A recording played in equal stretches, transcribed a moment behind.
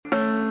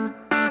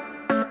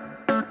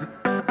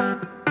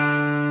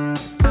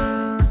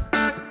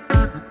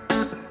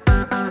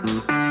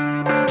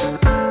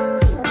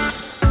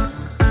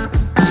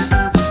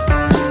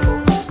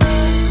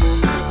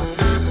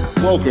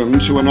welcome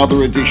to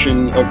another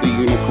edition of the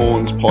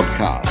Unicorns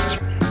podcast.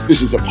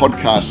 This is a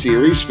podcast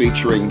series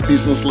featuring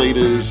business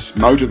leaders,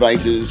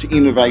 motivators,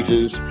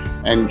 innovators,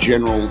 and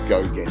general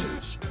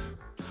go-getters.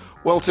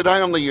 Well,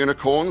 today on the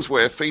Unicorns,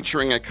 we're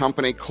featuring a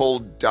company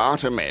called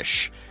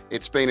DataMesh.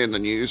 It's been in the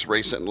news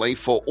recently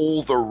for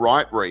all the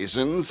right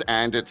reasons,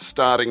 and it's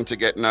starting to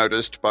get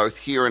noticed both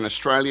here in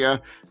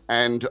Australia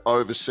and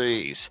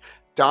overseas.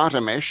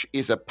 DataMesh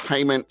is a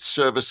payment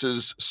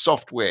services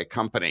software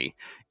company.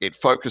 It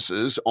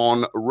focuses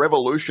on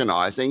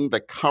revolutionizing the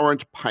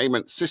current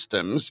payment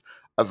systems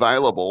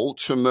available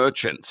to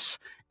merchants.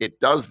 It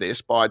does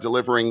this by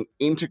delivering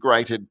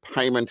integrated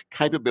payment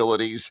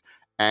capabilities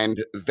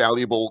and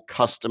valuable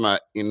customer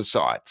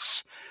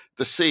insights.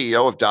 The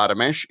CEO of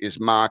DataMesh is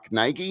Mark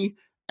Nagy,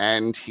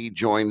 and he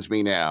joins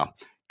me now.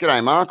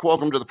 G'day, Mark.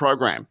 Welcome to the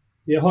program.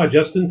 Yeah, hi,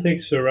 Justin.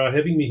 Thanks for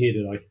having me here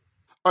today.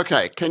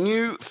 Okay, can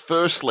you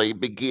firstly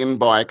begin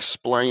by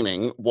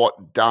explaining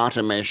what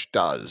DataMesh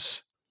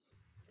does?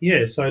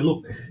 Yeah, so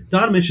look,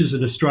 DataMesh is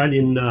an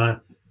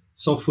Australian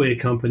software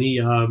company.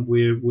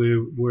 We're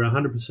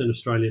 100%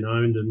 Australian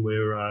owned, and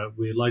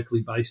we're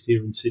locally based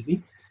here in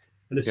Sydney.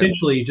 And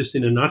essentially, just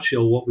in a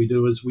nutshell, what we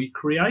do is we've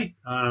created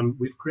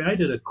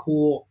a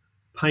core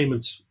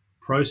payments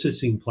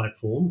processing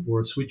platform, or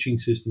a switching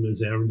system,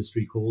 as our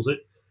industry calls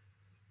it,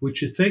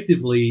 which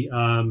effectively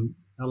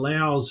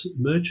allows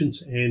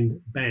merchants and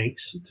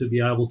banks to be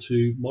able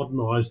to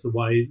modernise the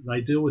way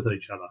they deal with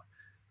each other.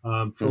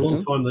 For a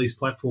long time, these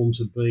platforms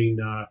have been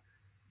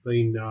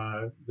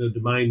the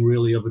domain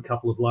really of a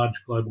couple of large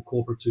global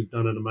corporates who've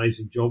done an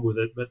amazing job with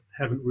it, but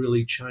haven't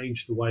really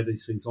changed the way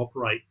these things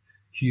operate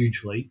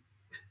hugely.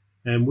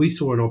 And we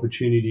saw an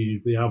opportunity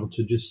to be able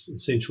to just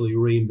essentially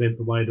reinvent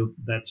the way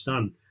that's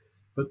done.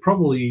 But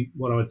probably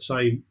what I'd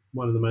say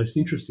one of the most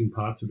interesting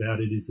parts about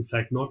it is the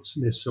fact not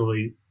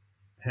necessarily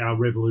how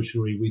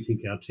revolutionary we think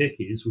our tech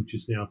is, which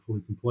is now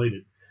fully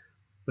completed,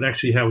 but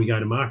actually how we go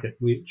to market,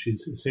 which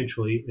is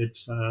essentially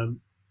it's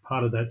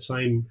part of that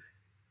same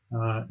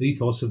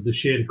ethos of the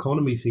shared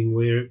economy thing,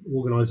 where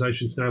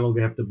organisations no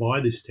longer have to buy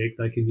this tech,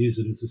 they can use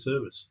it as a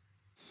service.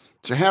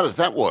 So how does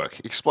that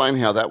work? Explain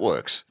how that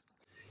works.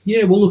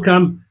 Yeah, well, look,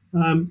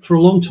 for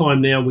a long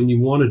time now, when you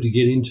wanted to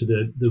get into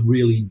the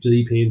really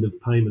deep end of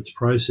payments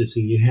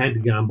processing, you had to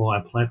go and buy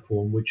a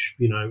platform which,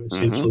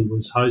 essentially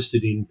was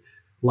hosted in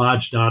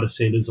large data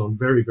centers on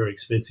very, very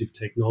expensive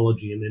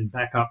technology, and then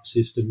backup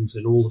systems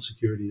and all the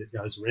security that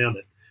goes around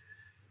it.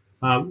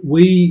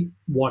 We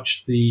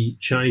watched the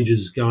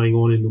changes going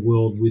on in the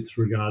world with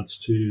regards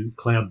to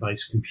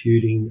cloud-based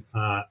computing,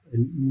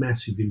 and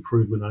massive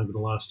improvement over the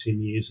last 10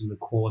 years in the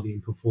quality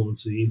and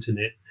performance of the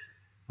internet,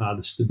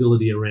 the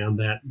stability around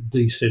that,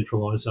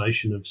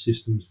 decentralization of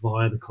systems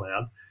via the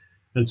cloud.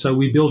 And so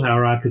we built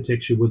our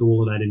architecture with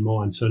all of that in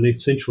mind. So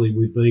essentially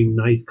we've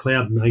been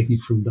cloud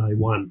native from day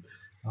one,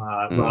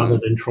 rather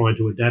than trying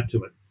to adapt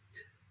to it.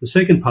 The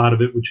second part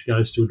of it, which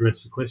goes to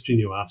address the question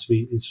you asked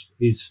me,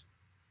 is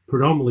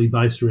predominantly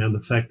based around the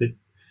fact that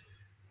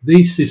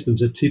these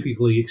systems are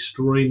typically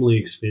extremely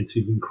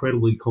expensive,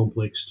 incredibly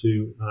complex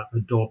to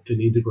adopt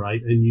and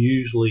integrate, and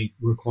usually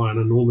require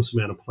an enormous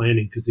amount of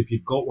planning, because if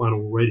you've got one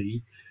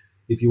already,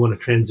 if you want to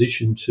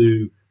transition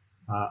to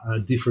a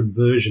different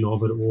version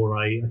of it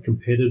or a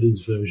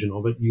competitor's version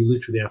of it, you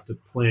literally have to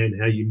plan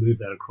how you move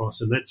that across.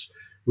 And that's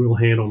real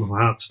hand on the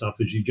heart stuff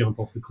as you jump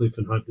off the cliff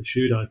and hope the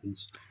chute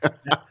opens.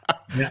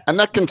 And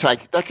that can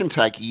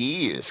take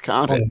years,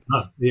 can't it?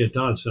 Yeah, it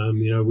does.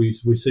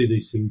 We see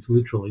these things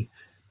literally.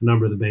 A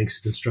number of the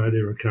banks in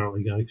Australia are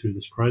currently going through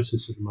this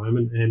process at the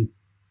moment, and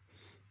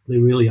they're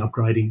really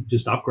upgrading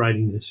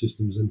their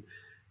systems, and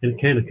it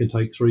can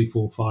take 3,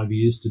 4, 5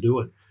 years to do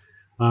it.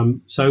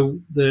 So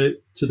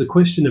to the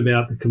question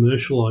about the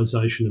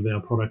commercialization of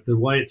our product, the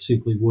way it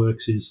simply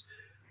works is,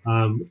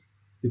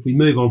 if we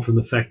move on from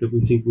the fact that we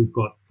think we've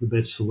got the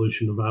best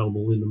solution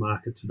available in the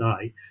market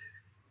today,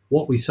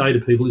 what we say to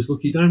people is,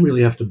 look, you don't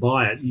really have to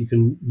buy it. You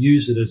can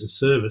use it as a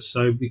service.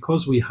 So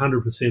because we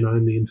 100%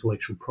 own the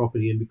intellectual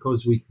property, and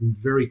because we can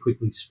very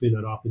quickly spin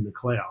it up in the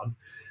cloud,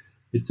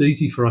 it's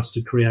easy for us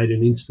to create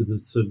an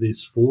instance of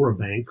this for a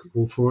bank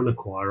or for an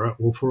acquirer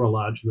or for a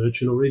large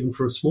merchant or even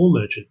for a small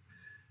merchant.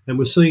 And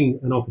we're seeing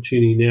an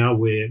opportunity now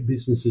where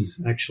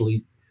businesses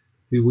actually,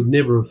 who would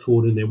never have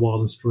thought in their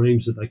wildest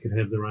dreams that they could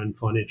have their own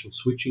financial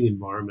switching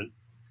environment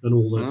and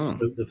all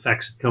the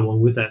facts that come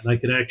along with that, they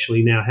could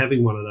actually now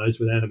having one of those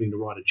without having to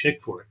write a check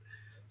for it.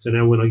 So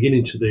now when I get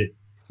into the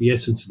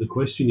essence of the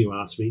question you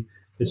asked me,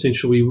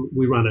 essentially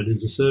we run it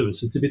as a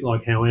service. It's a bit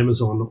like how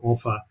Amazon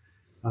offer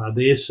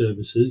their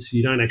services.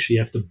 You don't actually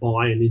have to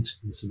buy an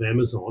instance of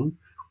Amazon,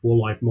 or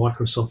like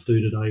Microsoft do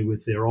today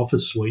with their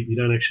Office suite. You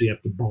don't actually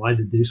have to buy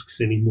the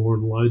disks anymore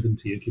and load them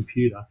to your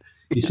computer.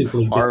 You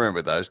simply I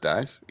remember those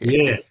days.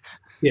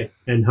 Yeah,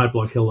 and hope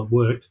like hell it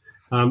worked.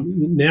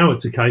 Now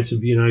it's a case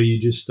of, you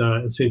just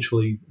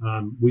essentially,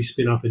 we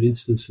spin up an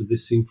instance of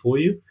this thing for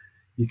you.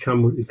 It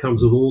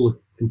comes with all the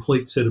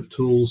complete set of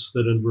tools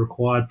that are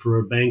required for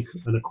a bank,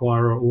 an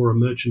acquirer, or a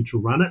merchant to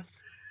run it.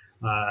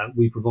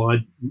 We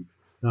provide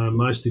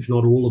most, if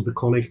not all, of the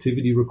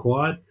connectivity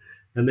required.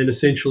 And then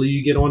essentially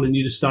you get on and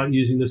you just start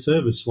using the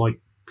service. Like,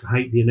 I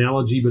hate the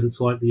analogy, but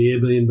it's like the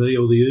Airbnb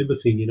or the Uber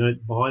thing. You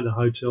don't buy the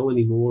hotel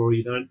anymore, or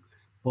you don't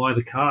buy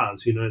the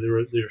cars. They're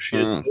a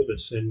shared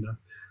service. And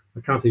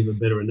I can't think of a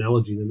better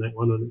analogy than that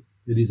one. And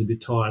it is a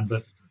bit tired,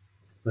 but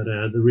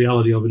the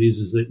reality of it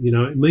is that,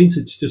 it means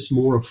it's just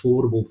more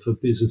affordable for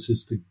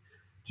businesses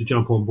to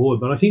jump on board.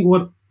 But I think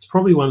it's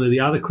probably one of the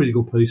other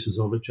critical pieces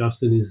of it,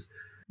 Justin, is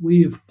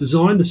we've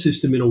designed the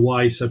system in a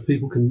way so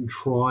people can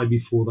try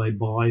before they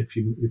buy,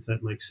 if that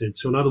makes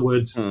sense. So in other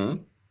words,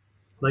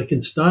 they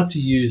can start to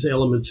use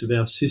elements of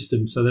our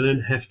system so they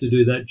don't have to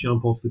do that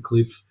jump off the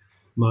cliff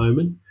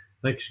moment.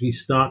 They actually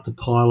start to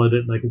pilot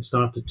it. They can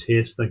start to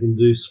test. They can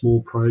do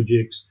small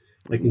projects.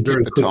 They can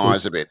very kick the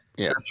tires a bit.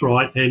 Yeah, that's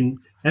right. And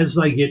as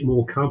they get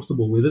more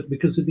comfortable with it,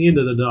 because at the end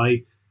of the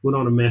day, we're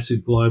not a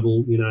massive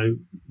global,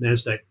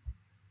 NASDAQ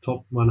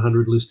top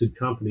 100 listed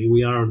company.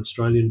 We are an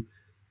Australian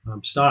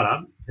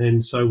startup,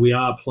 and so we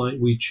are playing.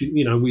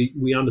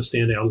 We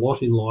understand our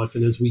lot in life,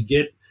 and as we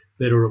get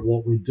better at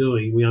what we're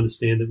doing, we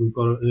understand that we've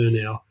got to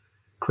earn our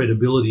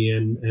credibility,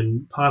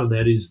 and part of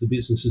that is the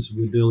businesses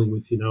we're dealing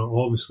with.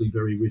 Obviously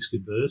very risk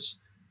adverse,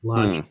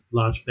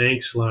 large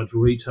banks, large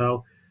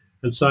retail.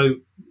 And so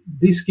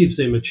this gives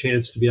them a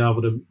chance to be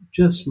able to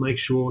just make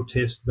sure,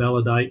 test,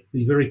 validate,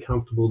 be very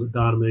comfortable that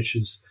DataMesh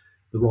is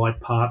the right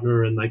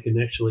partner, and they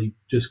can actually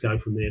just go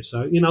from there.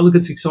 So, look,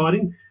 it's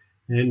exciting,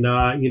 and,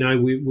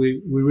 we're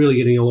really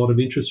getting a lot of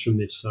interest from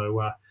this. So,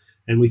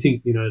 and we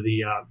think,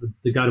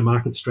 the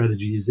go-to-market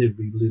strategy is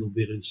every little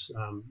bit as,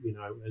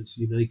 as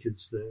unique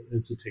as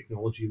the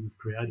technology we've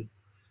created.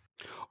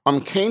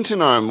 I'm keen to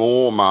know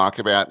more, Mark,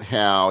 about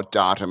how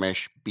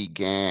DataMesh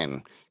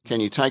began. Can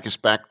you take us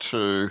back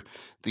to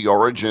the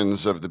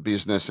origins of the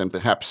business and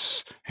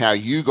perhaps how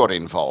you got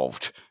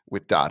involved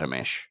with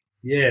DataMesh?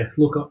 Yeah,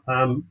 look,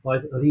 I think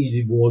you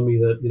did warn me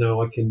that,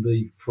 I can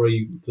be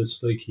free to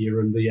speak here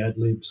and be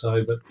ad-lib,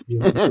 so, but you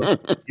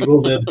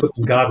will need to put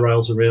some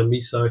guardrails around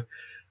me, so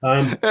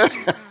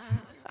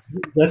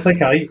that's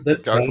okay.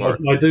 That's okay.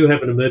 I do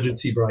have an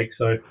emergency brake,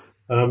 so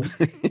but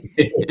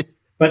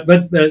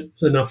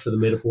that's enough for the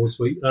metaphors.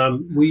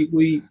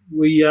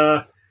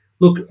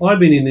 Look, I've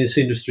been in this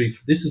industry.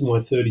 This is my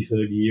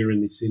 33rd year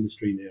in this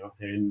industry now,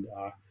 and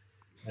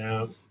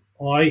I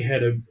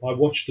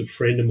watched a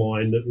friend of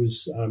mine that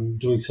was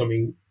doing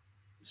something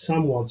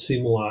somewhat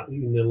similar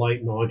in the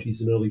late 90s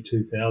and early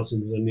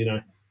 2000s, and did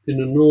an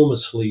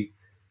enormously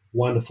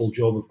wonderful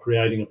job of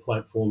creating a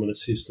platform and a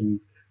system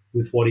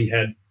with what he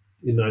had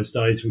in those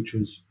days, which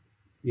was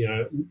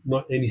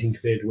not anything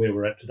compared to where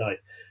we're at today.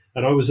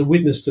 And I was a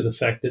witness to the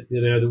fact that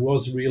there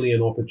was really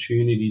an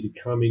opportunity to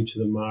come into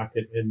the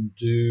market and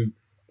do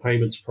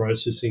payments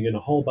processing and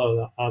a whole bunch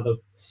of other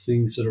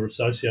things that are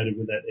associated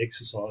with that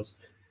exercise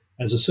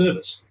as a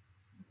service.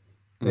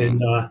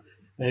 And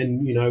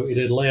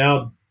it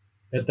allowed,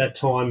 at that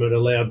time,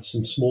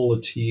 some smaller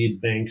tiered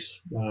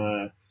banks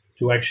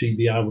to actually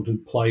be able to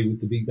play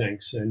with the big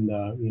banks and,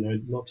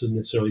 not to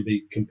necessarily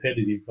be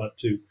competitive, but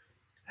to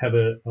have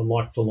a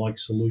like-for-like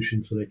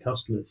solution for their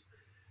customers.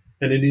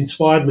 And it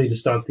inspired me to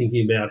start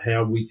thinking about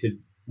how we could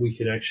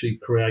actually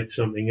create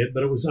something.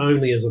 But it was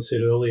only, as I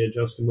said earlier,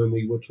 Justin, when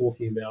we were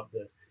talking about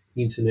the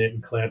internet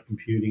and cloud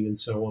computing and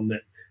so on,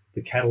 that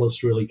the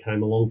catalyst really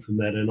came along from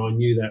that. And I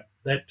knew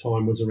that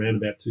time was around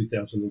about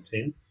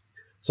 2010.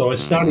 So I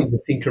was starting to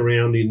think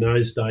around in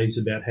those days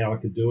about how I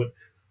could do it.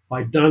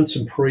 I'd done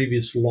some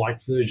previous light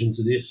versions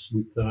of this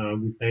with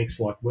banks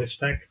like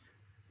Westpac,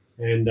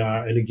 and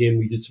again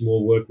we did some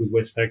more work with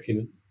Westpac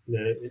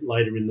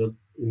later in the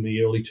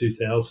early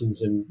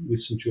 2000s and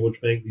with St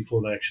George Bank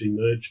before they actually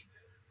merged.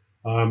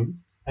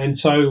 And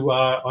so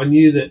I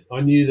knew that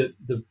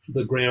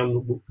the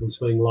ground was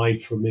being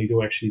laid for me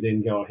to actually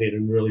then go ahead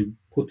and really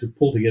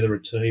pull together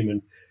a team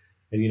and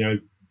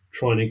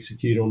try and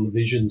execute on the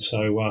vision.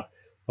 So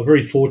I'm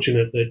very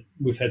fortunate that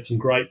we've had some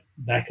great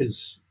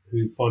backers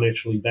who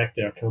financially backed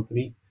our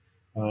company.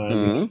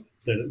 That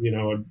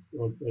I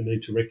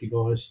need to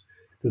recognise,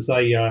 because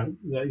they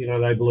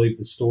believe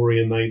the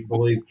story and they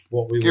believed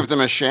what we give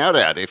them a shout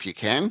out if you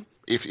can,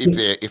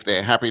 if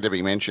they're happy to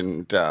be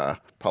mentioned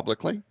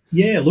publicly.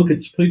 Yeah, look,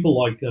 it's people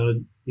like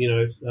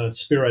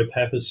Spiro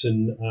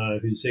Pappison,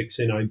 who's ex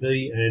NAB,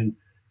 and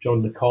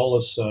John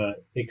Nicolas,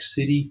 ex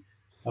Citi.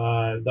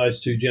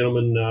 Those two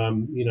gentlemen,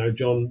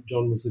 John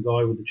was the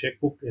guy with the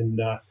checkbook,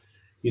 and I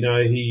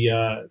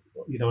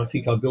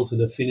think I built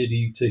an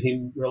affinity to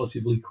him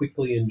relatively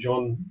quickly, and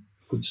John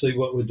could see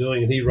what we're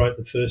doing, and he wrote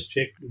the first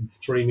check of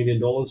 $3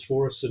 million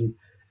for us and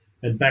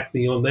backed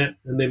me on that.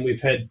 And then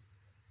we've had,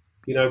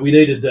 we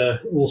needed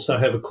to also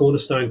have a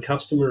cornerstone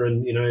customer,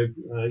 and,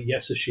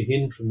 Yasser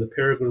Shahin from the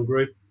Peregrine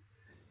Group,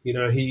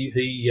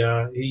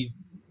 he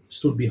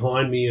stood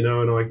behind me, and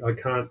I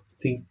can't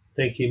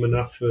thank him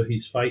enough for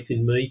his faith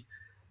in me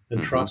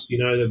and trust.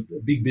 A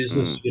big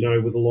business, with a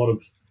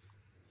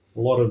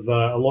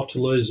lot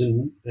to lose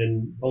and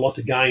a lot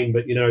to gain,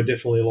 but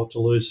definitely a lot to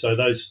lose. So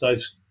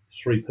those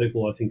three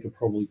people, I think, are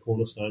probably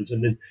cornerstones.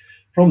 And then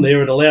from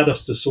there, it allowed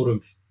us to sort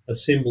of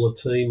assemble a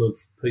team of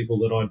people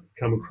that I'd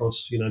come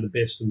across, the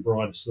best and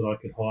brightest that I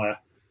could hire.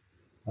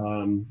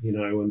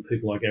 And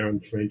people like Aaron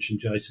French and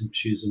Jason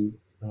Chisholm,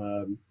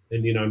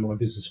 and my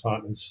business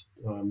partners,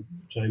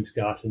 James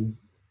Garton,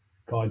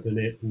 Guy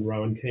Burnett and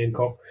Rowan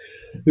Hancock,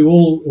 who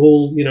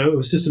all, it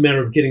was just a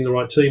matter of getting the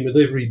right team. With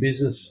every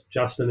business,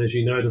 Justin, as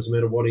you know, it doesn't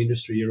matter what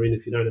industry you're in,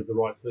 if you don't have the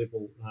right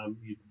people,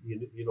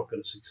 you're not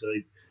going to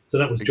succeed. So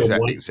that was job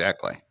one.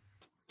 Exactly.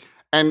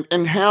 And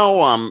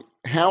how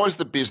has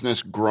the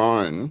business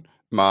grown,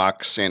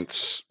 Mark,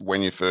 since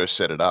when you first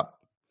set it up?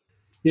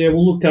 Yeah,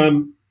 well, look,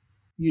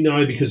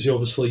 because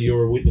obviously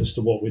you're a witness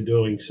to what we're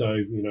doing. So,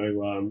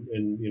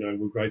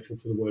 we're grateful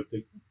for the work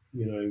that,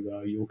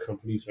 your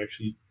company's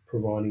actually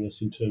providing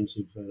us in terms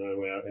of,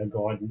 our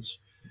guidance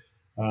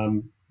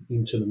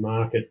into the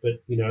market.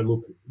 But,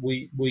 look,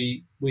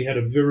 we had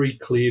a very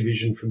clear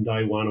vision from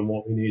day one on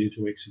what we needed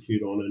to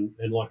execute on.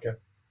 And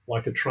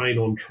like a train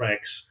on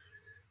tracks,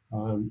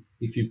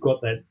 if you've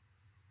got that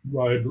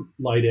road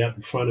laid out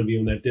in front of you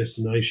and that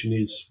destination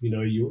is,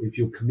 if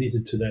you're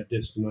committed to that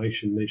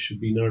destination, there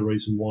should be no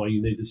reason why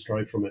you need to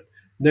stray from it.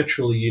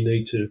 Naturally, you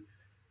need to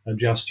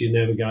adjust your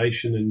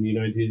navigation and, you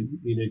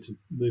need to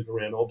move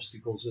around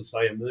obstacles as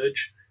they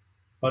emerge.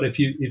 But if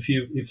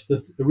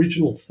the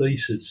original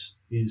thesis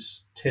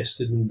is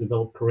tested and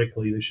developed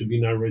correctly, there should be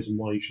no reason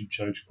why you should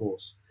change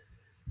course.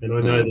 And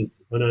I know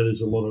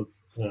there's a lot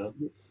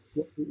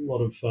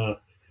of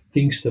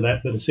things to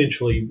that, but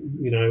essentially,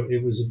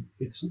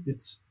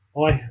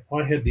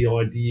 I had the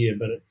idea,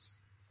 but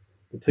it's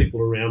the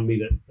people around me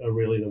that are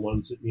really the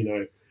ones that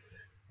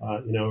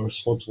are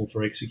responsible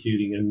for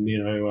executing, and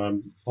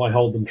I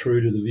hold them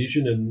true to the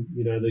vision, and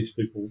these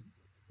people,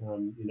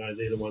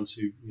 they're the ones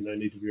who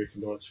need to be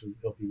recognised for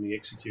helping me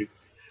execute.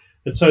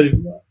 And so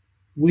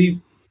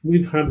we've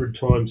 100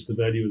 times the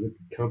value of the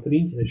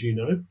company, as you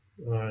know,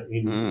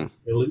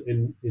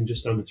 in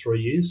just under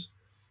 3 years,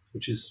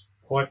 which is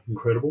quite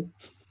incredible.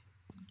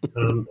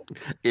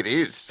 It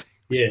is.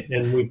 Yeah,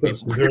 and we've got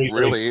some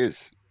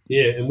is.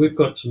 Yeah, and we've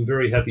got some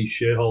very happy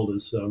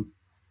shareholders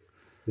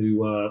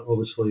who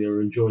obviously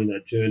are enjoying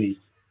that journey.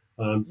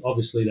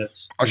 Obviously,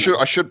 that's. I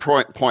should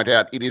point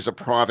out it is a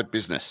private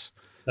business.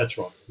 That's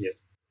right. Yeah.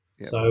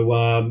 Yep.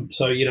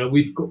 So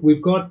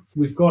we've got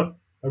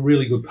a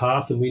really good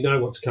path, and we know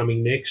what's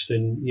coming next.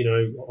 And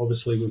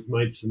obviously we've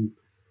made some.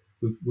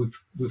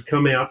 We've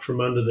come out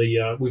from under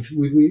the.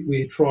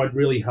 We tried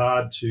really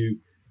hard to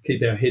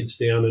keep our heads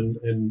down,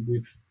 and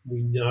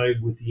we know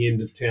with the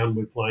end of town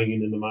we're playing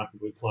in and the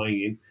market we're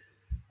playing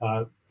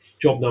in.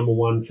 Job number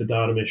one for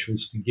DataMesh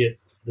was to get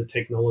the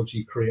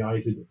technology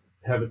created,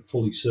 have it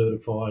fully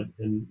certified,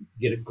 and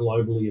get it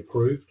globally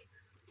approved.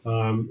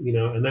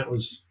 And that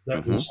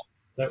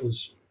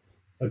was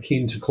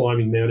akin to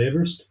climbing Mount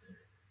Everest,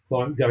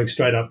 going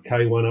straight up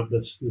K1 up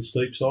the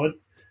steep side.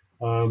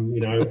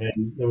 And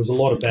there was a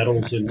lot of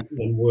battles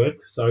and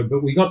work. So,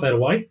 but we got that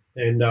away,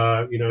 and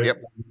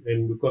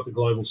and we've got the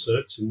global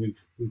certs, and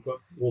we've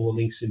got all the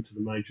links into the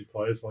major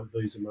players like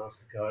Visa,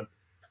 MasterCard,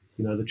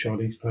 the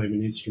Chinese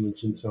payment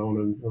instruments, and so on,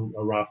 and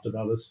a raft of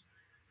others.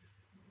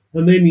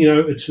 And then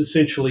it's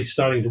essentially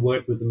starting to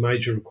work with the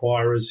major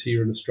acquirers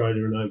here in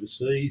Australia and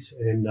overseas,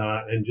 and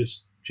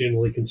just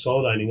generally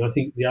consolidating. I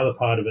think the other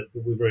part of it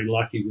that we're very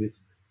lucky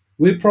with,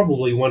 we're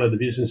probably one of the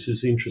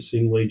businesses,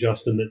 interestingly,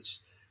 Justin,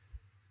 that's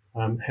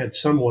had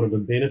somewhat of a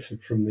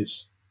benefit from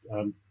this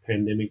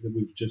pandemic that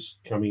we've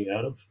just coming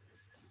out of.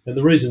 And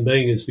the reason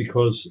being is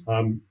because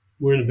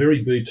we're in a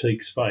very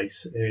boutique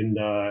space, and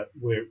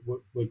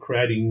we're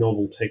creating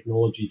novel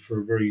technology for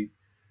a very,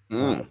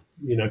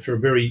 for a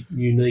very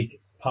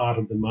unique part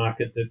of the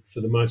market that, for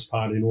the most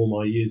part, in all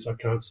my years, I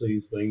can't see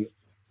as being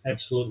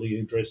absolutely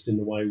addressed in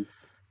the way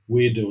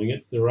we're doing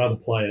it. There are other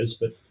players,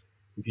 but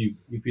if you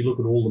look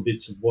at all the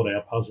bits of what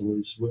our puzzle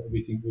is,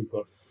 we think we've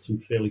got some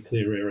fairly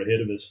clear air ahead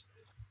of us.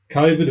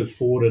 COVID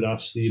afforded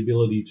us the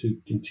ability to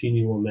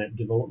continue on that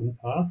development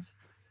path,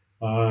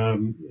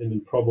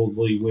 and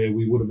probably where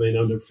we would have been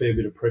under a fair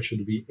bit of pressure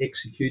to be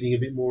executing a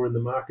bit more in the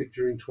market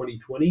during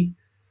 2020.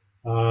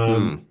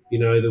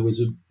 There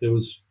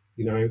was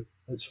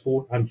as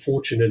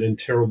unfortunate and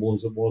terrible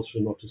as it was for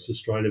not just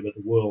Australia but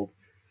the world,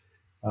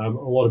 a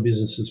lot of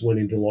businesses went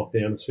into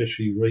lockdown,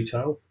 especially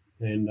retail,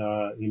 and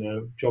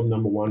job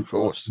number one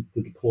for us was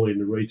to deploy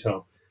into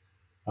retail.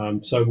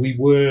 So we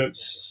were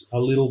a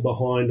little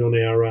behind on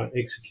our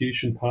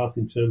execution path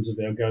in terms of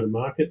our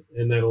go-to-market,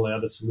 and that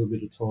allowed us a little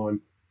bit of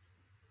time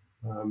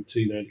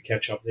to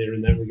catch up there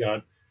in that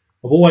regard.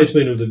 I've always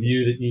been of the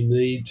view that you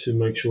need to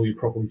make sure you're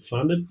properly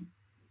funded.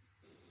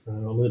 I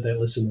learned that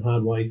lesson the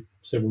hard way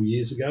several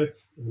years ago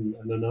in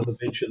another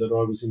venture that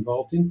I was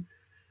involved in.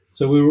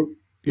 So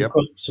we've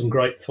got some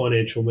great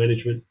financial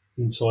management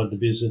inside the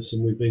business,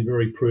 and we've been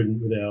very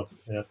prudent with our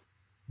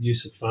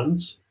use of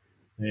funds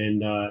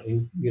and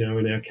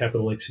in our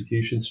capital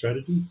execution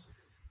strategy.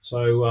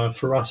 So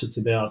for us, it's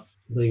about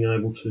being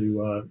able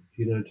to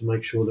to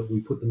make sure that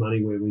we put the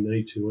money where we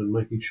need to, and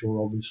making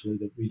sure, obviously,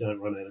 that we don't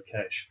run out of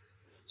cash.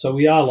 So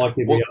we are like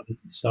every other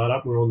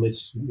startup. We're on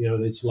this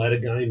this ladder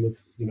game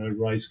of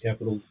raise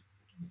capital,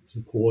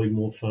 deploy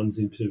more funds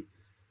into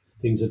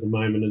things at the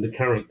moment, and the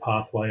current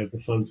pathway of the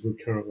funds we're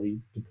currently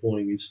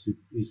deploying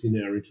is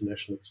in our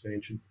international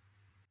expansion.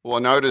 Well, I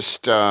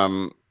noticed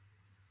the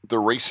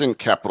recent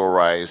capital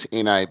raise,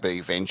 NAB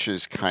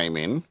Ventures, came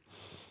in.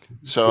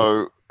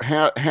 So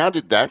how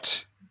did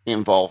that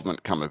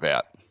involvement come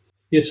about?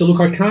 Yeah, so look,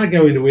 I can't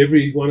go into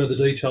every one of the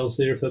details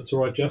there, if that's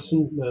all right,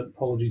 Justin.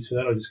 Apologies for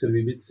that. I just got to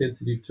be a bit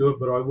sensitive to it,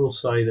 but I will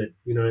say that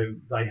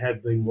they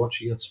have been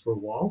watching us for a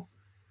while,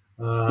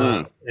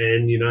 and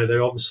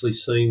they're obviously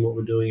seeing what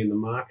we're doing in the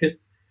market,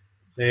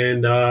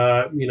 and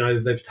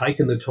they've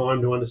taken the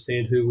time to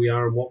understand who we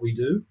are and what we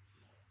do,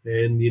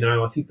 and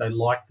I think they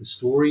like the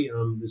story.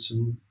 There's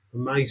some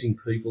amazing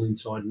people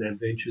inside NAB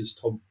Ventures: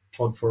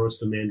 Todd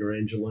Forrest, Amanda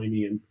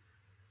Angelini, and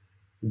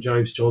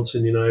James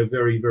Johnson,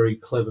 very, very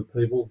clever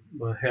people.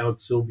 Howard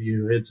Silby,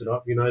 who heads it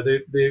up,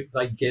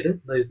 they get it.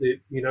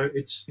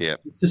 It's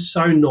just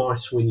so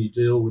nice when you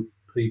deal with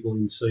people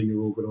in senior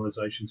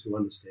organisations who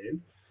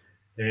understand.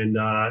 And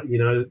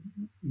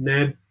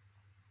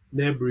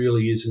NAB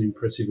really is an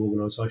impressive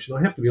organisation.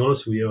 I have to be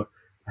honest with you,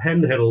 I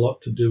hadn't had a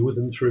lot to do with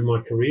them through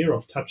my career.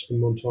 I've touched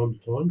them on time to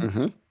time.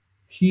 Mm-hmm.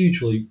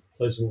 Hugely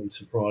pleasantly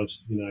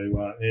surprised,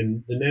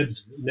 and the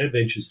NAB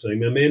Ventures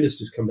team. Amanda's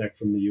just come back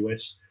from the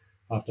US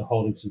after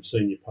holding some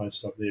senior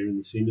posts up there in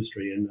this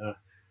industry. And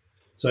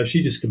so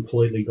she just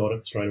completely got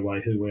it straight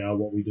away, who we are,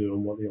 what we do,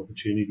 and what the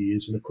opportunity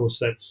is. And, of course,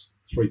 that's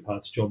 3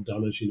 parts job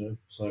done, as you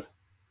know.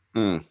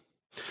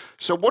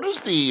 So what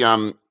does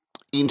the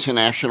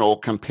international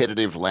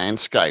competitive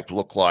landscape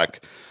look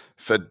like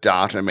for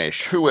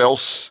DataMesh? Who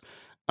else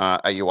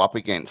are you up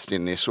against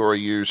in this, or are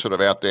you sort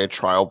of out there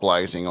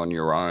trailblazing on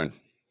your own?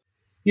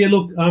 Yeah,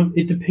 look,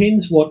 it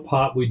depends what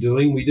part we're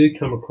doing. We do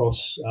come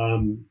across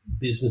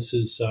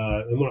businesses,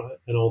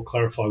 and I'll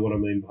clarify what I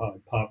mean by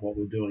part what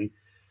we're doing.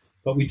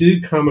 But we do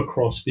come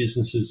across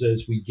businesses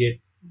as we get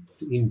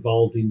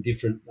involved in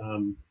different,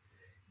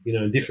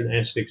 different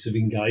aspects of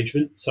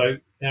engagement. So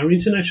our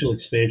international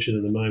expansion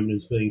at the moment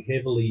is being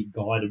heavily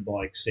guided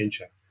by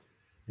Accenture.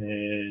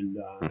 And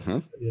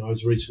I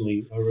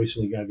recently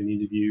gave an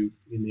interview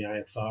in the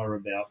AFR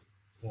about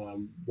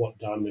what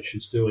DataMesh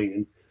is doing,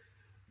 and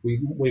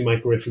we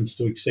make reference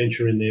to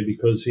Accenture in there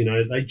because,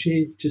 they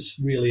just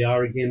really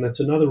are, again,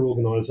 that's another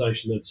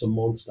organisation that's a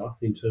monster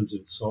in terms of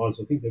its size.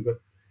 I think they've got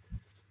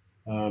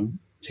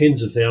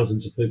tens of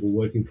thousands of people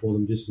working for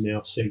them just in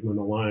our segment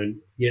alone.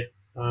 Yet,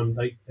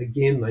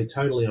 they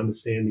totally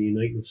understand the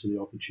uniqueness of the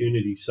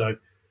opportunity. So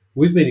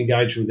we've been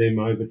engaged with them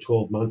over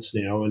 12 months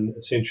now, and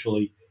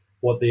essentially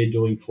what they're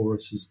doing for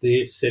us is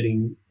they're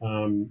setting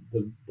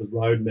the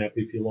roadmap,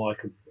 if you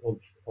like,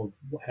 of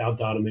how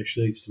DataMesh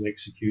needs to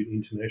execute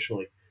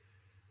internationally.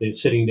 They're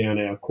setting down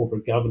our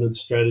corporate governance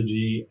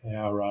strategy,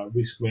 our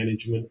risk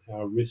management,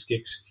 our risk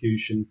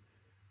execution,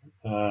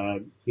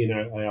 our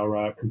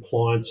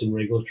compliance and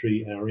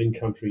regulatory, our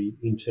in-country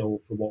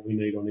intel for what we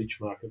need on each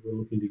market we're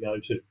looking to go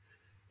to.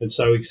 And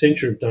so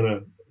Accenture have done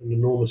an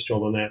enormous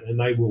job on that, and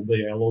they will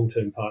be our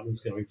long-term partners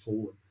going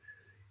forward.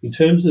 In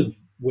terms of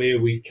where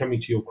we,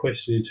 coming to your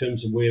question, in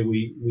terms of where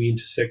we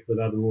intersect with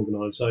other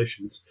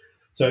organisations,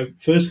 so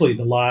firstly,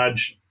 the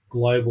large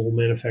global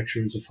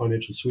manufacturers of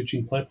financial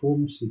switching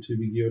platforms, the 2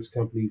 big US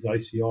companies,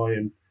 ACI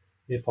and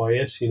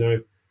FIS,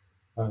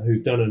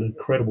 who've done an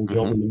incredible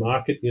job in the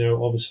market.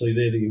 Obviously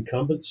they're the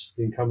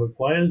incumbent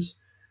players.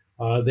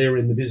 They're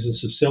in the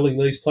business of selling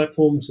these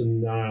platforms,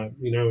 and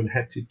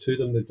hats to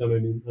them. They've done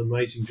an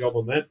amazing job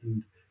on that.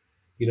 And,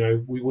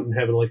 we wouldn't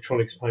have an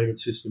electronics payment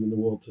system in the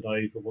world today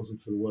if it wasn't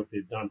for the work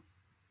they've done.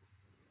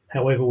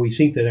 However, we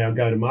think that our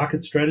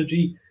go-to-market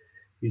strategy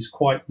is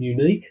quite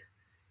unique.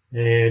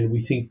 And we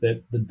think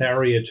that the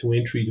barrier to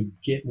entry to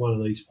get one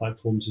of these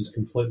platforms is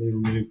completely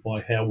removed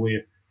by how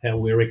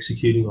we're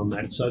executing on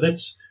that. So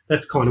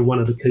that's kind of one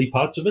of the key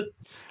parts of it.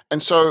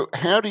 And so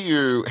how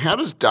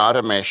does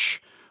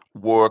DataMesh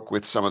work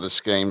with some of the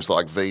schemes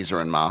like Visa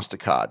and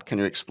MasterCard? Can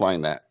you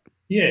explain that?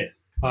 Yeah.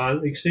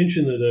 The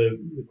extension of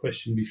the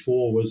question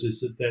before was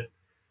that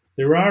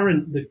there are,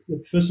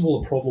 first of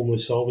all, a problem we're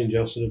solving,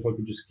 Justin, if I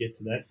could just get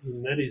to that,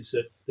 and that is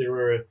that there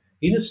are,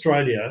 in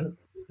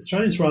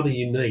Australia's rather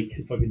unique,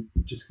 if I could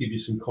just give you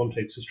some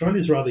context.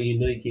 Australia's rather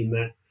unique in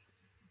that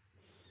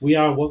we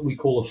are what we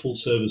call a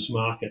full-service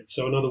market.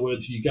 So in other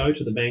words, you go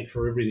to the bank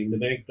for everything. The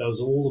bank does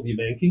all of your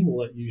banking, all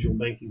that usual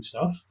banking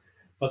stuff,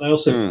 but they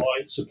also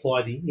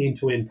supply the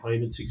end-to-end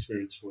payments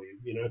experience for you.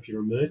 If you're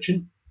a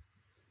merchant,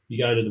 you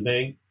go to the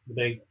bank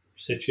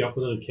sets you up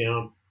with an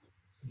account,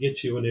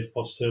 gets you an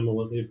FPOS terminal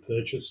that they've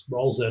purchased,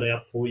 rolls that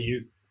out for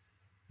you,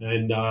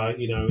 and,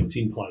 it's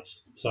in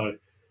place. So,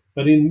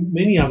 but in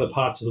many other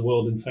parts of the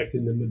world, in fact,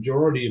 in the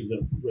majority of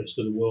the rest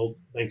of the world,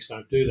 banks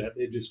don't do that.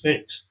 They're just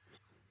banks.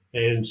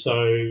 And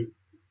so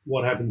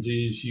what happens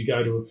is you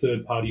go to a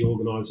third-party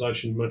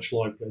organisation, much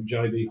like a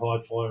JB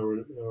Hi-Fi or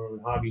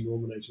a Harvey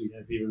Norman, as we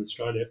have here in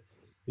Australia,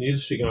 and you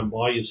just go and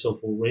buy yourself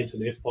or rent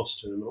an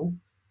FPOS terminal,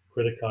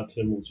 credit card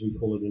terminal, as we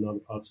call it in other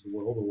parts of the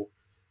world, or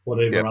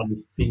whatever other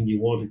thing you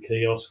want, a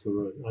kiosk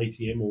or an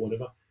ATM or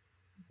whatever.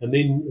 And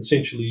then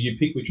essentially you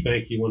pick which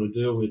bank you want to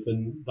deal with,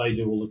 and they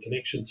do all the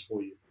connections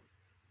for you.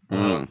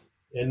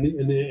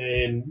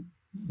 And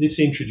this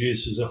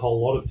introduces a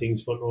whole lot of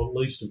things, but not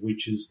least of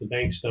which is the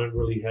banks don't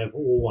really have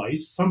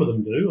always, some of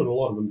them do, and a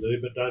lot of them do,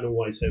 but don't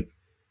always have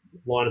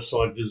line of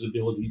sight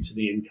visibility to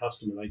the end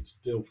customer. They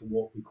deal for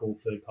what we call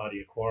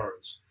third-party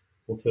acquirers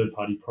or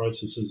third-party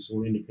processors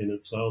or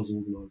independent sales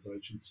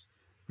organisations.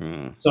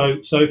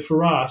 So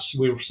for us,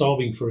 we're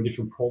solving for a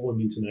different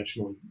problem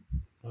internationally.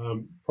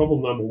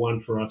 Problem number one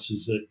for us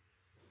is that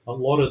a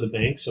lot of the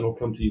banks, and I'll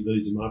come to your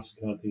Visa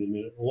MasterCard thing in a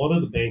minute, a lot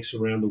of the banks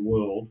around the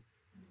world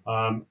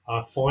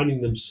are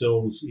finding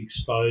themselves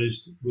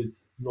exposed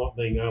with not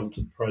being able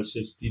to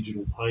process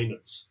digital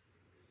payments.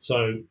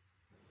 So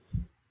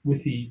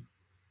with the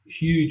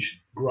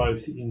huge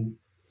growth in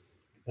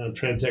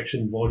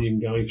transaction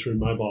volume going through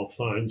mobile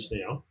phones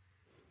now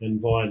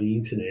and via the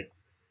internet,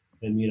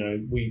 and,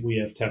 we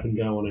have tap and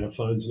go on our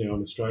phones now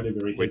in Australia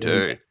very heavily. We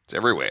do. It's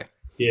everywhere.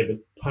 Yeah, but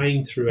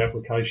paying through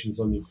applications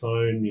on your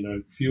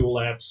phone, fuel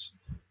apps,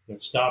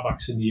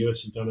 Starbucks in the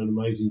US have done an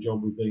amazing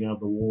job with being able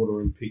to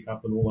order and pick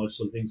up and all those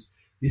sort of things.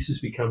 This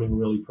is becoming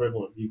really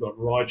prevalent. You've got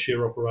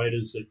rideshare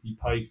operators that you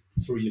pay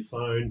through your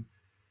phone.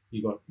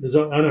 The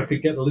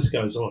list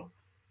goes on.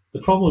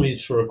 The problem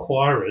is for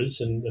acquirers,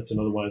 and that's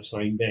another way of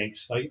saying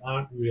banks, they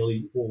aren't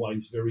really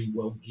always very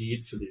well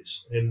geared for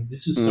this. And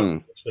this is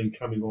something that's been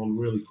coming on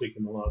really quick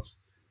in the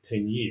last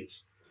 10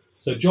 years.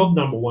 So job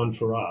number one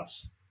for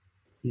us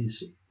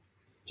is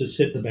to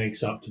set the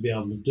banks up to be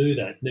able to do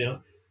that.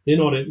 Now, they're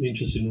not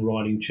interested in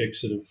writing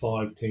checks that are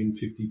 5, 10,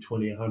 50,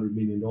 20, $100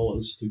 million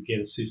to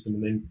get a system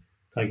and then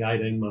take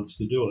 18 months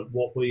to do it.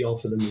 What we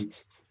offer them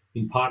is,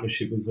 in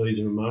partnership with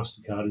Visa and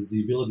MasterCard, is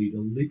the ability to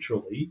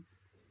literally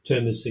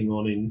turn this thing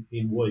on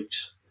in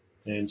weeks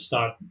and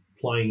start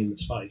playing in the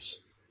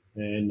space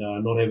and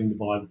not having to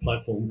buy the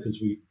platform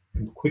because we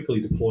can quickly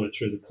deploy it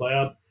through the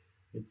cloud.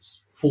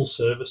 It's full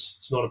service.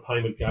 It's not a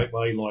payment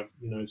gateway like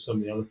some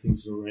of the other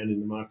things that are around in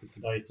the market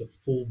today. It's a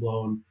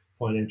full-blown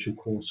financial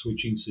core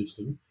switching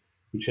system,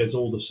 which has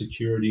all the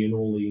security and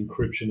all the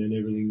encryption and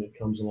everything that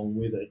comes along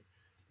with it,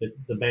 that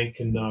the bank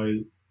can know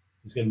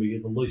there's going to be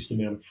the least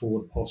amount of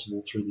fraud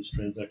possible through this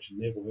transaction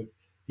network,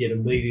 yet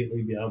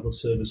immediately be able to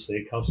service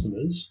their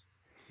customers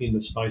in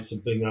the space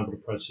of being able to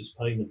process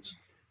payments.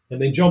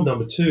 And then job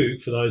number two,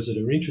 for those that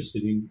are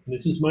interested in, and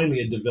this is mainly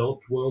a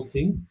developed world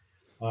thing,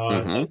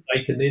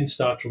 they can then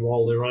start to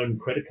roll their own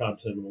credit card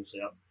terminals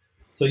out.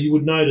 So you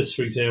would notice,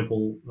 for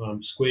example,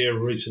 Square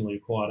recently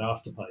acquired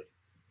Afterpay.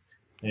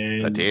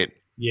 And I did.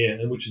 Yeah,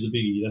 and which is a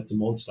biggie. That's a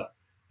monster.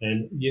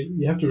 And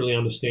you have to really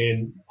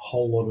understand a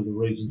whole lot of the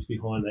reasons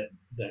behind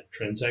that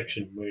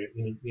transaction where,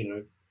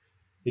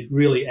 it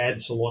really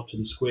adds a lot to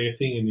the Square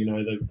thing,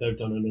 and, they've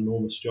done an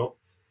enormous job.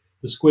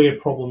 The Square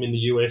problem in the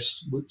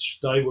US, which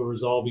they were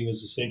resolving,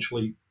 is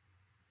essentially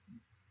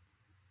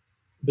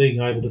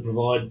being able to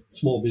provide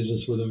small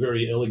business with a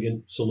very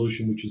elegant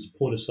solution, which is a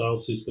point-of-sale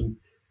system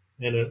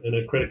and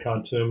a credit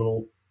card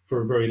terminal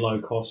for a very low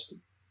cost.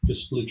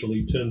 Just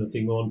literally turn the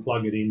thing on,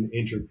 plug it in,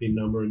 enter a PIN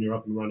number, and you're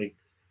up and running.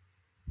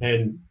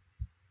 And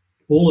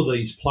all of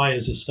these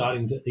players are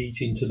starting to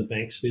eat into the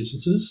banks'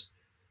 businesses.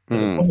 And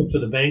the problem for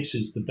the banks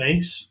is the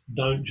banks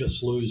don't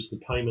just lose the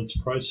payments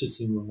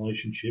processing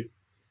relationship.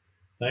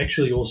 They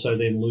actually also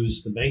then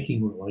lose the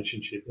banking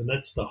relationship, and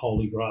that's the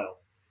holy grail.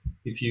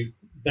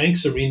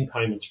 Banks are in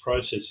payments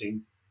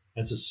processing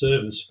as a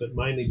service, but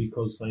mainly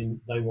because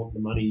they want the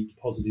money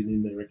deposited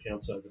in their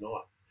accounts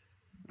overnight.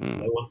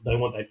 They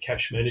want that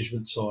cash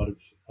management side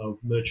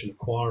of merchant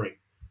acquiring,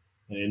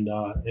 and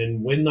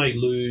when they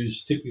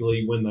lose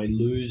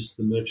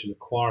the merchant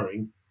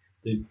acquiring,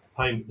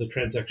 the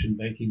transaction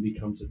banking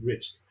becomes at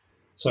risk.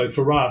 So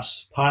for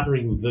us,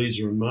 partnering with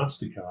Visa and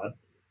MasterCard,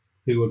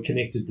 who are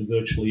connected to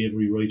virtually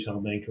every retail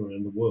bank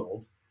around the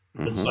world,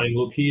 and saying,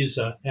 look, here's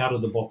an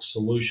out-of-the-box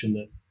solution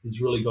that has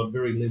really got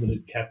very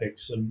limited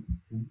capex and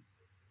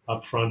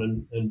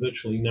upfront and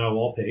virtually no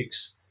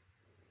OPEX,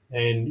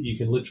 and you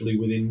can literally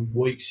within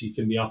weeks you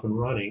can be up and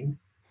running.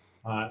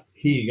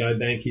 Here you go,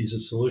 bank, here's a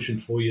solution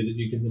for you that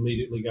you can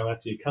immediately go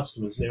out to your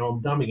customers. Now,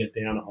 I'm dumbing it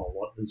down a whole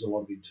lot. There's a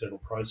lot of internal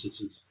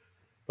processes.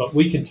 But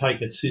we can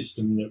take a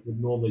system that would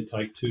normally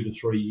take 2 to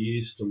 3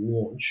 years to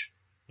launch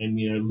and,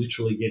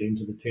 literally get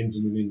into the tens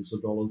of millions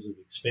of dollars of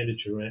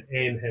expenditure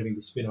and having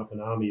to spin up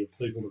an army of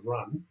people to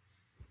run.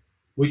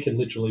 We can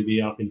literally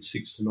be up in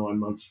 6 to 9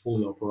 months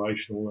fully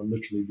operational and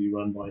literally be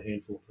run by a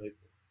handful of people.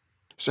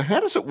 So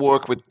how does it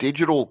work with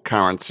digital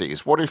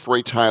currencies? What if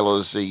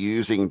retailers are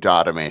using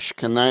DataMesh?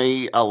 Can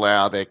they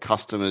allow their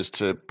customers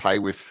to pay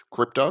with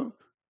crypto?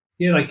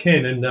 Yeah, they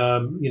can. And,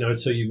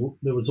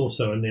 there was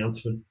also an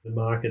announcement in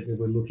the market that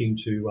we're looking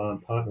to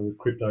partner with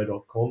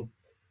Crypto.com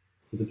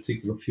with a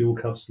particular fuel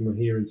customer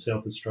here in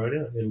South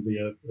Australia. It'll be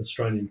an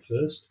Australian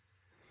first.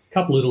 A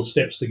couple little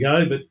steps to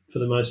go, but for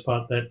the most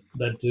part,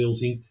 that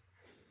deal's inked.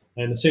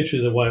 And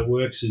essentially the way it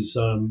works is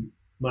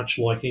much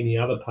like any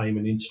other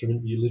payment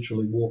instrument, you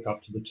literally walk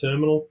up to the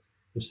terminal.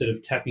 Instead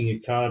of tapping your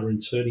card or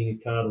inserting your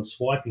card or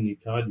swiping your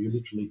card, you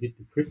literally hit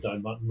the crypto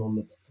button on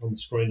the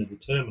screen of the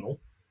terminal.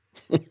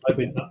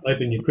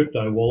 open your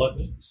crypto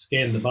wallet,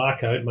 scan the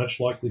barcode, much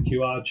like the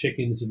QR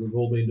check-ins that we've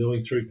all been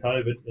doing through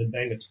COVID, and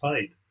bang, it's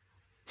paid.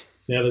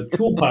 Now, the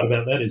cool part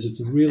about that is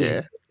it's a really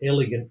Yeah.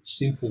 elegant,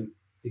 simple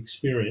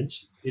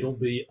experience. It'll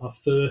be a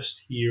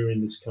first here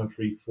in this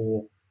country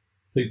for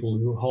people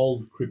who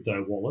hold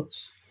crypto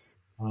wallets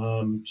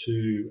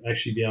to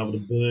actually be able to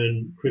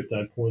burn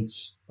crypto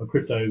points,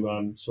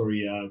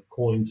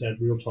 coins at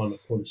real time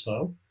at point of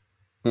sale.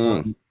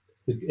 Mm.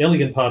 The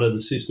elegant part of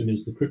the system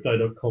is the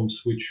crypto.com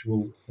switch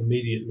will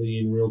immediately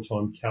in real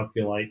time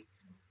calculate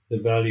the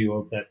value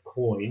of that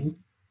coin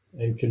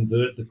and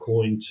convert the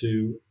coin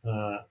to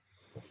a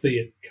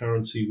fiat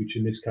currency, which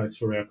in this case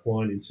for our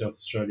client in South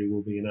Australia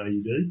will be an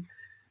AUD.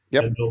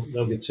 Yep. And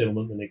they'll get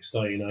settlement the next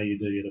day in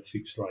AUD at a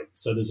fixed rate.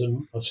 So there's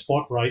a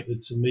spot rate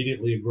that's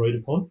immediately agreed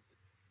upon.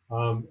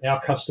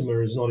 Our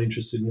customer is not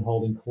interested in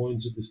holding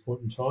coins at this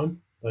point in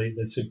time. They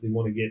simply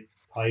want to get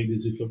paid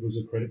as if it was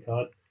a credit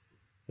card.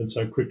 And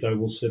so crypto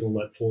will settle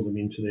that for them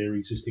into their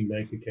existing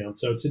bank account.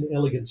 So it's an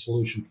elegant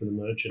solution for the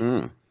merchant.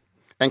 Mm.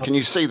 And can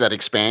you see that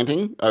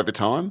expanding over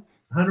time?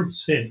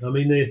 100%. I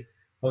mean,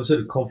 I was at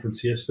a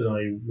conference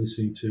yesterday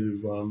listening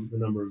to a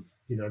number of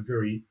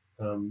very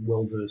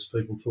well-versed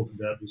people talk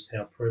about just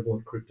how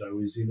prevalent crypto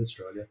is in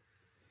Australia.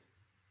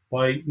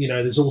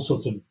 There's all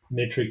sorts of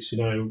metrics,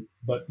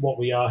 but what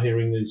we are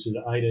hearing is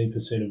that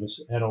 18% of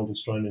us adult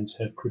Australians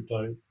have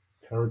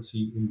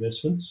cryptocurrency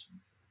investments,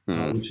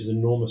 which is an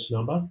enormous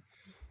number.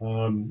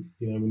 When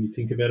you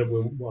think about it,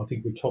 I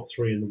think we're top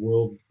 3 in the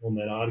world on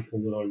that article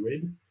that I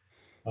read.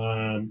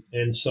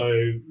 And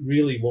so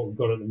really what we've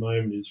got at the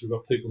moment is we've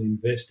got people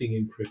investing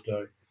in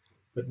crypto,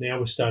 but now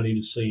we're starting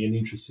to see an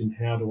interest in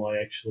how do I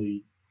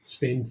actually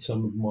spend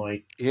some of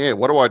my... Yeah,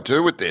 what do I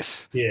do with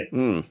this? Yeah.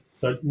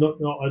 So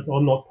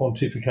I'm not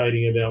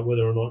pontificating about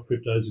whether or not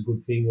crypto is a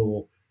good thing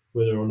or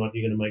whether or not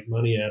you're going to make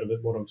money out of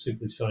it. What I'm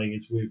simply saying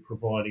is we're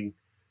providing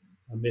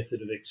a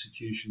method of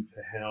execution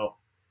for how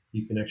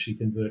you can actually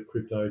convert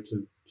crypto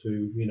to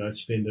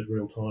spend at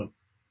real time.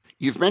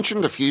 You've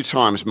mentioned a few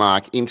times,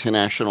 Mark,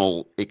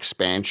 international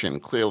expansion.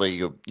 Clearly,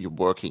 you're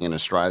working in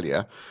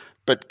Australia,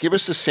 but give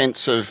us a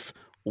sense of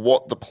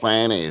what the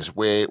plan is,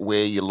 where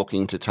you're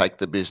looking to take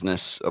the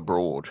business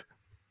abroad.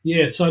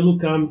 Yeah. So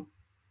look,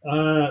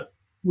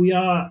 we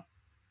are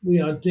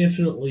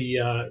definitely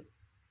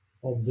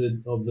of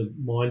the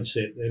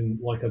mindset, and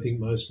like I think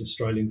most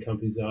Australian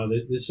companies are.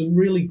 There's some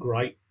really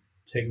great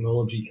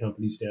technology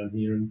companies down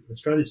here, and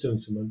Australia's doing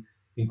some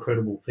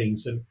incredible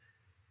things, and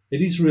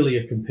it is really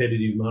a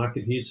competitive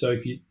market here. So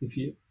if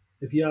you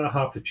are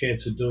half a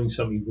chance of doing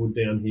something good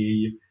down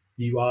here,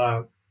 you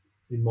are,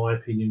 in my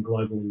opinion,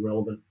 globally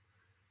relevant.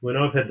 When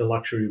I've had the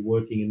luxury of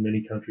working in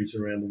many countries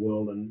around the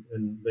world and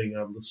being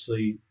able to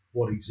see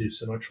what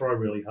exists, and I try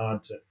really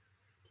hard to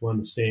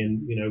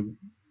understand,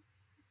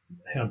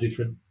 how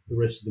different the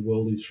rest of the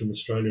world is from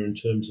Australia in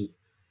terms of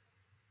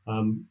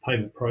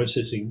payment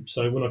processing.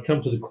 So when I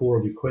come to the core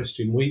of your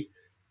question, we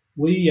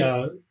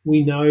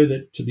know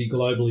that to be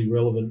globally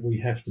relevant, we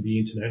have to be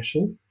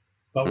international,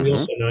 but we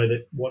also know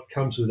that what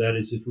comes with that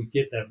is if we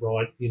get that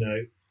right,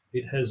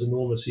 it has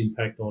enormous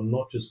impact on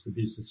not just the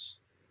business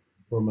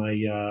from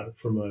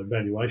a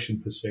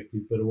valuation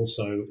perspective, but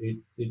also it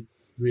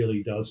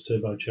really does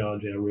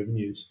turbocharge our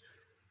revenues.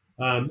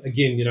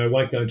 Again,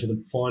 won't go into the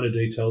finer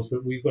details,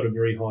 but we've got a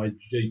very high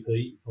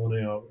GP on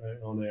our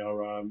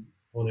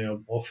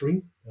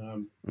offering.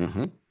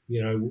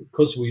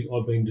 Because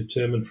I've been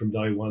determined from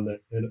day one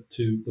that, and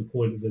to the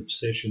point of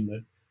obsession,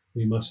 that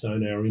we must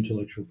own our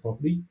intellectual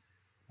property.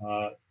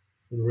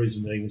 And the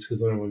reason being is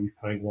because I don't want to be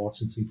paying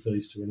licensing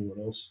fees to anyone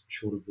else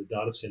short of the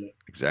data center.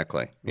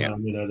 Exactly. Yeah.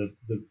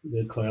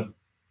 The cloud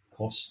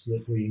costs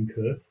that we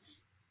incur.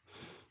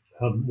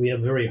 We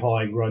have very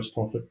high gross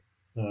profit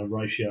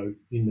ratio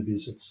in the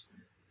business.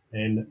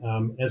 And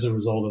as a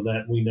result of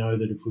that, we know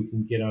that if we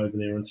can get over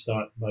there and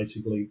start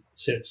basically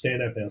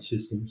stand up our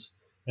systems,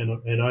 and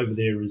over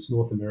there is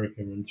North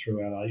America and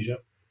throughout Asia,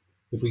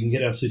 if we can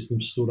get our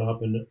systems stood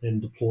up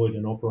and deployed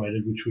and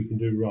operated, which we can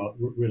do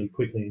really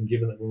quickly, and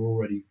given that we're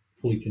already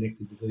fully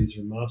connected to Visa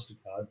and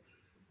MasterCard,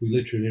 we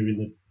literally are in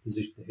the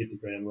position to hit the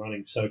ground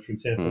running. So, for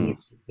example,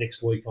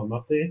 next week I'm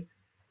up there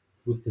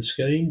with the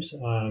schemes.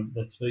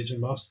 That's Visa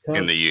and MasterCard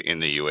in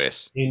the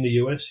US. In the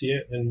US, yeah,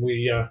 and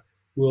we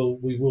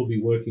will be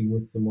working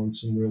with them on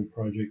some real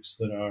projects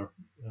that are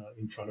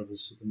in front of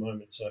us at the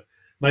moment. So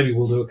maybe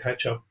we'll do a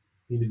catch-up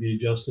interview,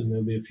 Justin.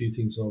 There'll be a few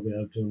things I'll be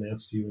able to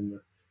announce to you in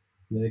the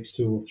next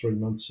 2 or 3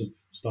 months of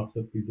stuff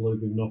that we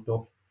believe we've knocked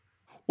off.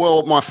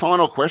 Well, my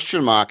final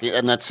question, Mark,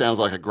 and that sounds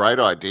like a great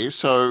idea.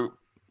 So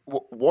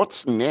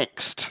what's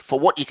next? For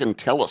what you can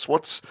tell us,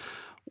 what's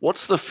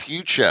the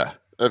future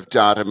of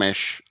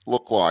DataMesh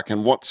look like,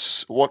 and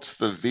what's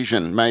the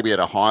vision, maybe at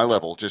a high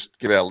level? Just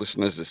give our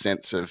listeners a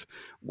sense of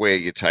where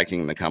you're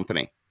taking the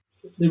company.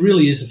 There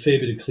really is a fair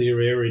bit of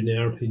clear air, in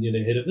our opinion,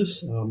 ahead of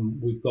us.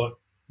 We've got,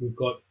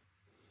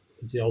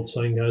 as the old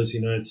saying goes,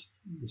 it's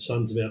the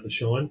sun's about to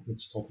shine.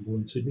 It's topical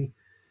in Sydney.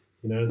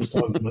 It's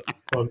time to make.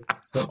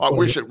 I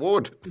wish it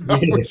would. Yeah. I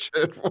wish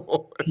it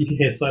would.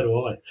 Yeah, so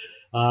do I.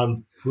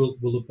 We'll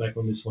look back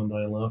on this one day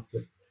and laugh,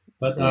 but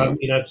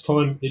it's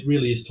time. It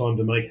really is time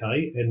to make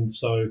hay, and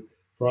so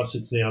for us,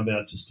 it's now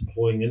about just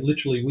deploying. And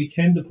literally, we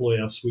can deploy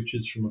our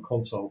switches from a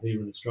console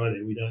here in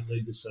Australia. We don't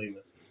need to send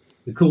it.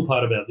 The cool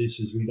part about this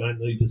is we don't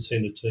need to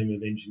send a team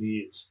of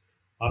engineers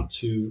up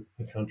to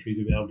a country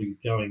to be able to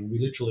get going. We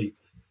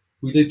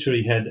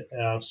literally had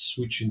our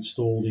switch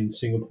installed in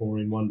Singapore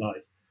in one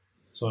day.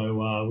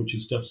 So, which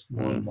is just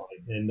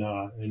mind-blowing, and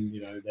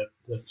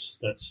that's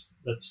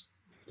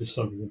just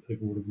something that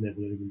people would have never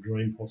even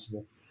dreamed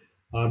possible.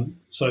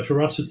 So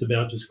for us, it's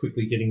about just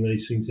quickly getting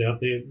these things out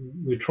there.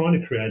 We're trying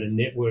to create a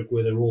network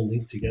where they're all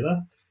linked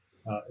together.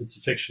 It's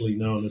affectionately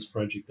known as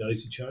Project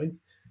Daisy Chain,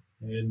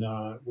 and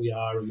we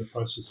are in the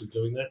process of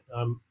doing that.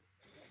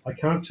 I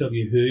can't tell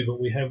you who,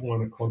 but we have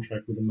won a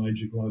contract with a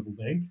major global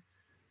bank,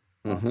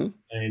 and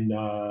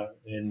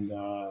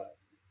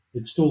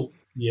it's still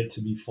yet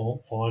to be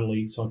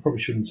finally. So I probably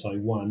shouldn't say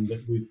one, but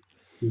we've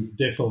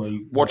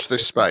definitely watch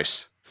this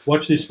space.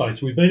 Watch this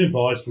space. We've been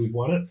advised we've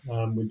won it.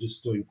 We're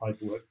just doing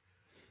paperwork,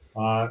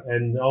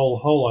 and the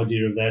whole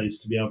idea of that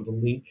is to be able to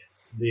link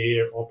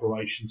their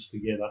operations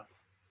together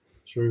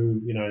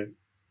through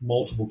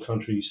multiple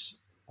countries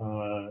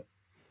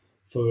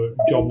for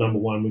job number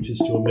one, which is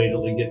to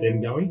immediately get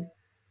them going.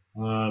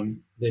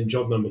 Then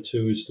job number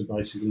two is to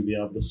basically be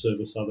able to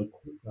service other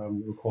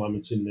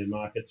requirements in their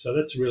market. So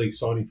that's really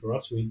exciting for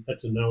us.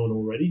 That's a known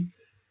already.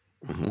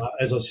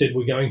 As I said,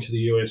 we're going to the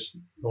US,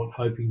 not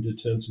hoping to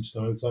turn some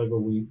stones over.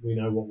 We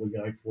know what we're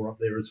going for up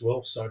there as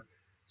well. So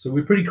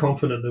we're pretty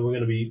confident that we're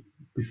going to be,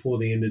 before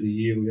the end of the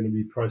year, we're going to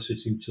be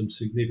processing some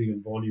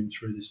significant volume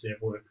through this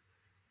network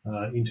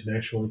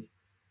internationally.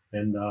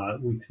 And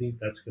we think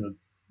that's going to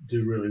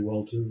do really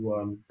well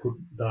to put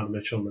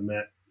DataMesh on the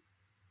map,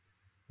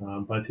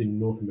 both in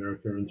North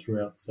America and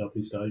throughout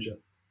Southeast Asia.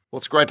 Well,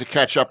 it's great to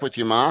catch up with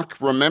you,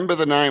 Mark. Remember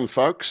the name,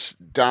 folks,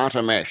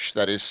 DataMesh.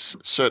 That is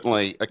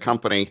certainly a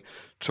company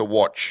to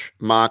watch.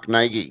 Mark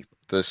Nagy,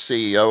 the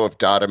CEO of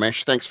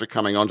DataMesh, thanks for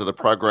coming onto the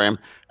program,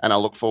 and I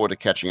look forward to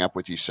catching up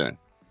with you soon.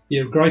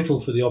 Yeah, grateful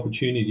for the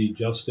opportunity,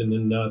 Justin,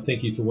 and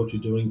thank you for what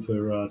you're doing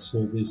for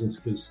small business,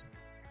 because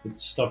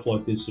it's stuff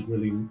like this that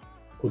really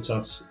puts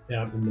us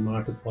out in the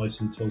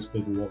marketplace and tells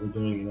people what we're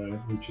doing,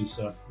 which is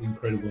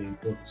incredibly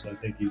important. So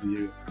thank you to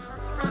you.